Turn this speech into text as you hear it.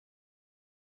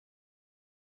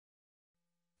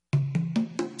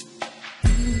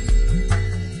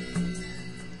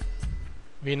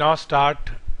We now start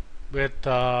with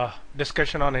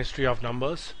discussion on history of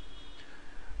numbers.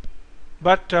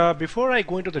 But before I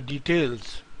go into the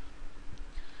details,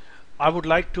 I would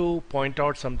like to point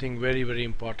out something very, very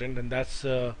important, and that's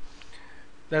the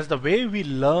way we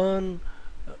learn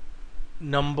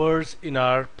numbers in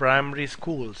our primary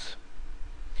schools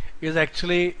is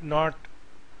actually not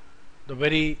the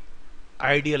very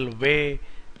ideal way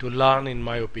to learn, in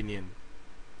my opinion.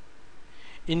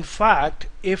 In fact,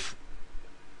 if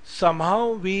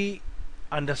somehow we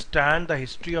understand the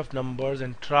history of numbers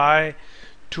and try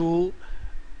to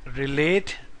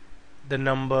relate the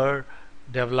number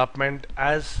development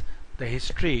as the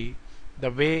history, the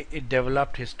way it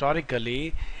developed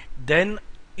historically, then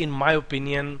in my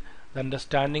opinion the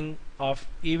understanding of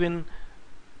even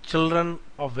children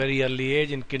of very early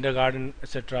age in kindergarten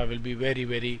etc. will be very,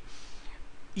 very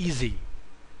easy.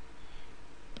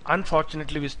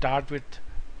 Unfortunately, we start with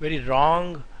very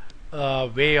wrong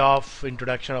way of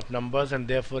introduction of numbers, and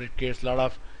therefore it creates a lot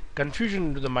of confusion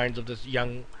into the minds of this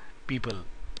young people.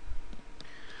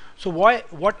 So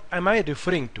what am I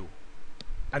referring to?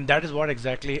 And that is what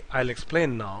exactly I'll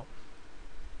explain now.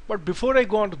 But before I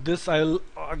go on to this, I'll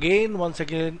once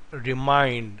again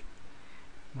remind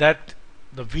that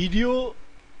the video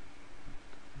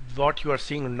what you are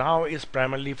seeing now is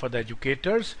primarily for the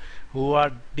educators who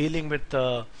are dealing with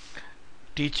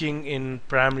teaching in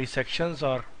primary sections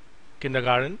or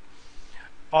kindergarten,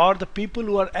 or the people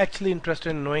who are actually interested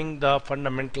in knowing the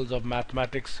fundamentals of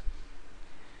mathematics,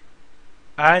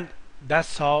 and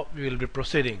that's how we will be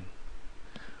proceeding.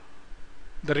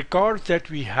 The records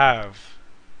that we have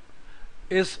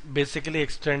is basically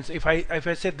extends, if I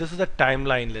say this is a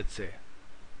timeline, let's say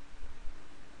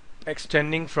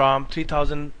extending from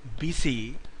 3000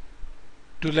 BC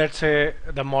to, let's say,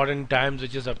 the modern times,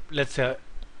 which is let's say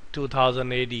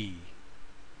 2000 AD.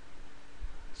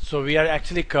 So we are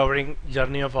actually covering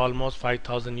journey of almost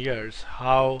 5000 years,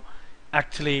 how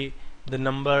actually the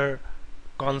number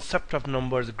concept of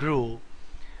numbers grew.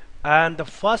 And the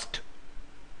first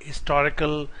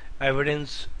historical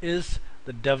evidence is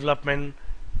the development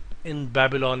in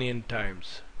Babylonian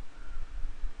times.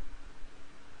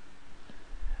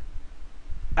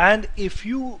 And if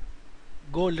you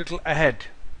go a little ahead,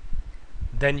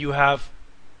 then you have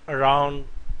around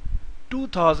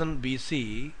 2000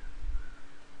 BC,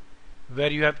 where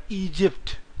you have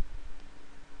Egypt,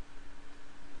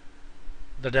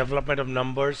 the development of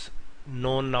numbers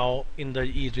known now in the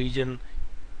region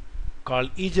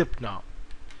called Egypt now.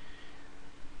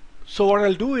 So what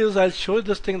I'll do is I'll show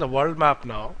this thing, the world map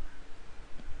now.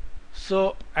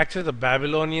 So actually the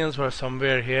Babylonians were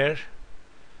somewhere here,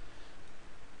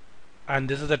 and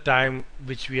this is the time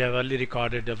which we have early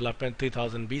recorded development,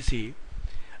 3000 BC,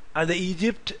 and the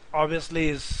Egypt obviously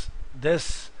is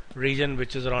this region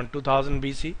which is around 2000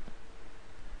 BC,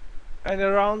 and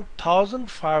around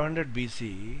 1500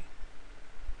 BC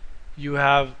you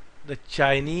have the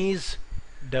Chinese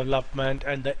development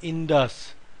and the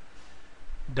Indus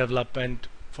development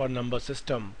for number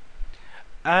system.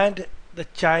 And the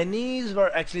Chinese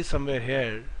were actually somewhere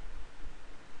here,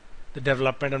 the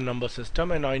development of number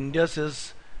system, and Indus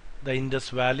is the Indus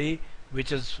Valley,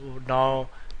 which is now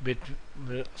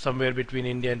somewhere between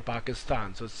India and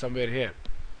Pakistan, so it's somewhere here.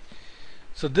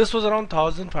 So this was around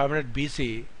 1500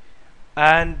 BC,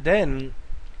 and then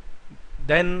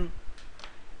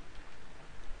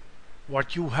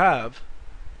what you have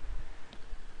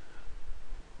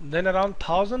then around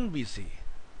 1000 BC,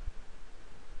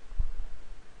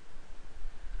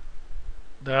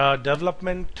 the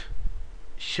development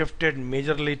shifted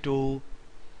majorly to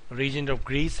region of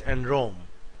Greece and Rome.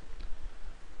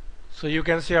 So you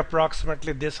can see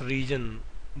approximately this region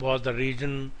was the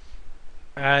region,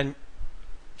 and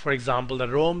for example the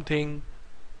Rome thing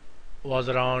was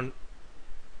around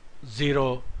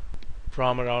 0,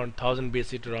 from around 1000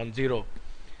 BC to around 0.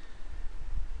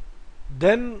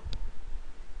 Then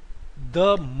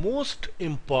the most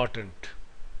important,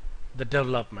 the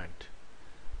development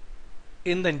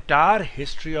in the entire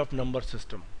history of number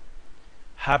system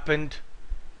happened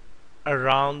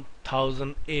around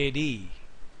 1000 AD.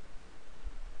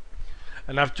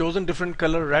 And I've chosen different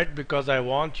color red because I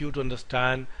want you to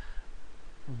understand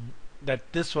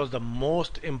that this was the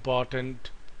most important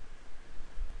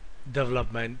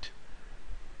development,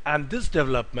 and this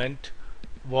development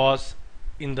was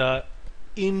in the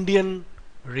Indian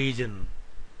region.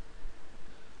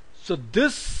 So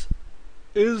this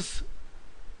is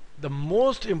the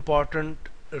most important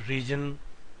region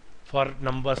for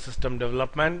number system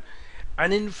development,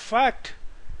 and in fact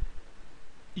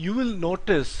you will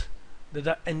notice that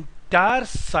the entire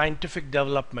scientific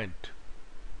development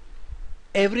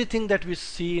everything that we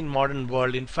see in modern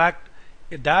world. In fact,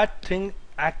 that thing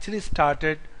actually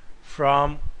started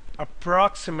from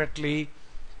approximately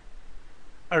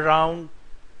around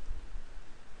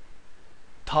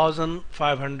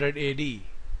 1500 AD,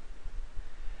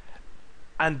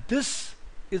 and this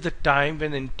is the time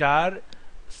when entire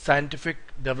scientific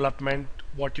development,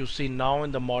 what you see now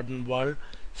in the modern world,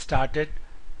 started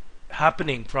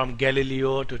happening, from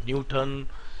Galileo to Newton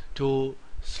to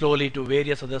slowly to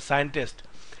various other scientists.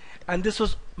 And this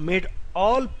was made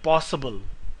all possible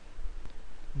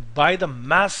by the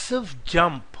massive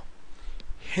jump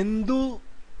Hindu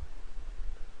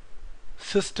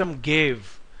system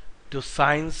gave to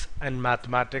science and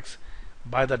mathematics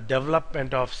by the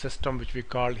development of system which we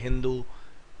call Hindu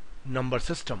number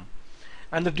system,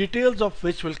 and the details of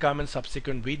which will come in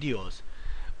subsequent videos.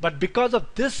 But because of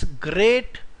this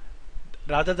great,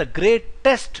 rather the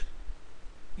greatest,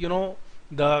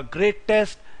 the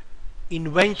greatest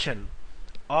invention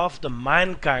of the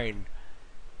mankind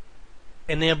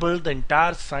enabled the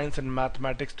entire science and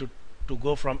mathematics to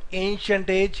go from ancient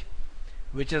age,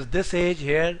 which is this age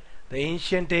here, the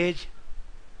ancient age,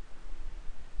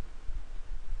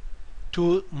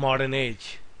 to modern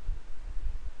age.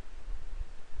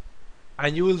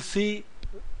 And you will see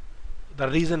the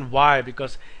reason why,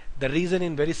 because the reason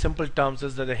in very simple terms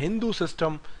is that the Hindu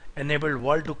system enabled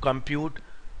world to compute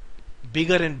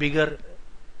bigger and bigger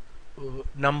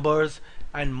numbers,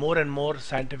 and more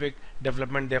scientific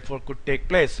development therefore could take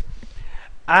place.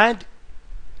 And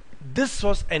this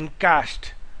was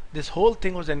encashed, this whole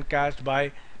thing was encashed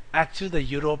by actually the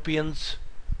Europeans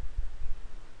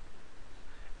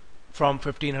from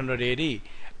 1500 AD.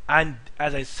 And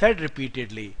as I said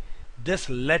repeatedly, this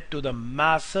led to the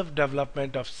massive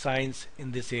development of science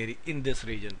in this area, in this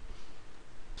region.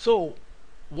 So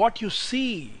what you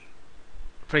see,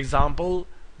 for example,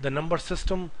 the number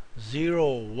system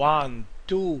 0, 1,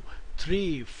 2,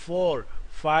 3, 4,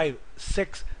 5,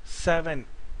 6, 7,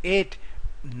 8,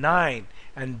 9,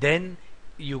 and then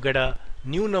you get a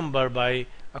new number by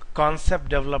a concept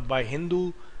developed by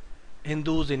Hindus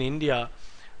in India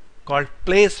called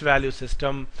place value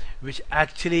system, which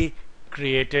actually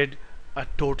created a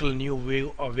total new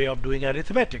way of doing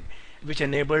arithmetic, which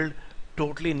enabled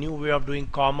totally new way of doing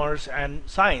commerce and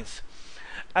science.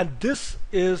 And this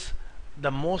is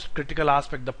the most critical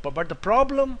aspect. But the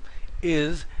problem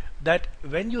is that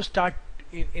when you start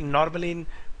normally in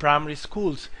primary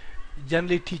schools,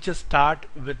 generally teachers start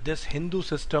with this Hindu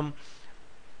system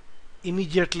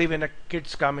immediately when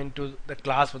kids come into the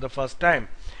class for the first time.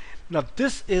 Now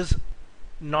this is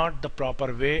not the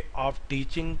proper way of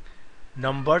teaching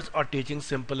numbers or teaching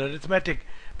simple arithmetic,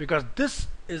 because this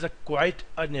is quite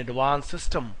an advanced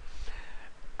system,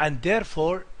 and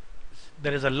therefore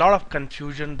there is a lot of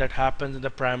confusion that happens in the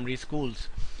primary schools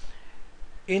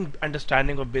in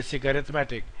understanding of basic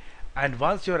arithmetic. And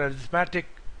once your arithmetic,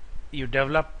 you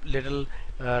develop little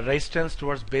resistance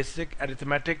towards basic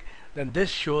arithmetic, then this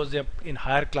shows up in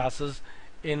higher classes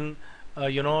in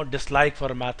dislike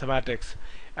for mathematics,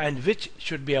 and which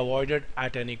should be avoided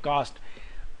at any cost.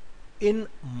 In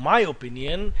my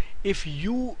opinion, if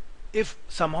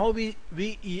somehow we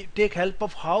take help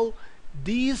of how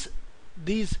these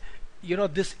this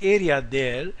area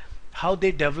there, how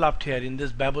they developed here in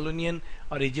this Babylonian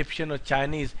or Egyptian or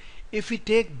Chinese, if we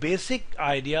take basic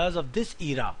ideas of this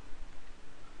era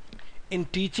in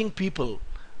teaching people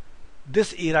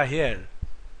this era here,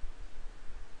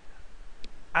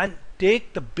 and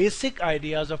take the basic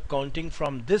ideas of counting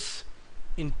from this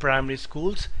in primary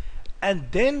schools,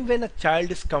 and then when a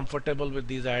child is comfortable with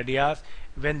these ideas,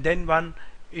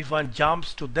 if one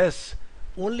jumps to this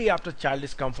only after child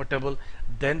is comfortable,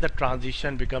 then the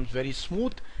transition becomes very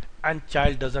smooth, and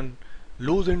child doesn't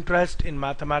lose interest in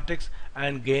mathematics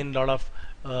and gain a lot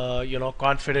of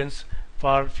confidence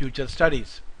for future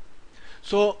studies.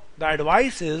 So the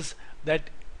advice is that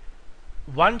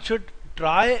one should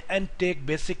try and take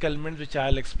basic elements, which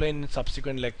I'll explain in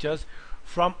subsequent lectures,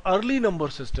 from early number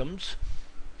systems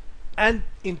and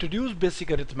introduce basic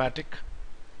arithmetic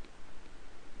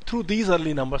through these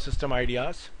early number system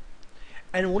ideas.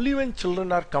 And only when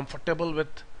children are comfortable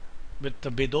with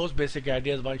those basic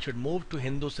ideas, one should move to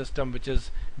Hindu system, which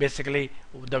is basically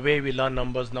the way we learn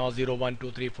numbers now: 0, 1,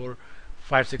 2, 3, 4,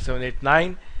 5, 6, 7, 8,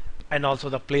 9, and also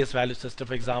the place value system.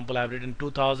 For example, I've written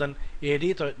 2000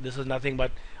 AD, so this is nothing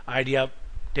but idea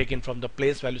taken from the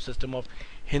place value system of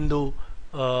Hindu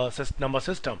number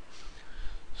system.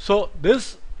 So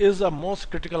this is a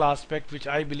most critical aspect which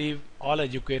I believe all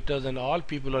educators and all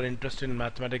people who are interested in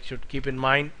mathematics should keep in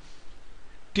mind.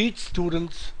 Teach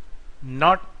students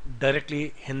not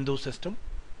directly Hindu system,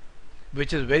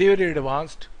 which is very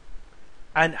advanced,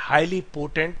 and highly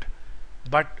potent,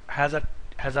 but has a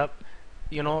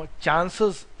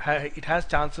chances, it has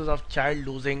chances of child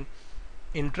losing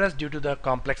interest due to the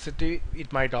complexity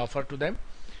it might offer to them,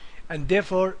 and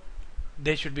therefore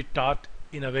they should be taught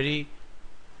in a very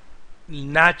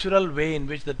natural way in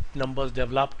which the numbers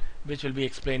developed, which will be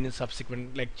explained in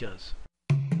subsequent lectures.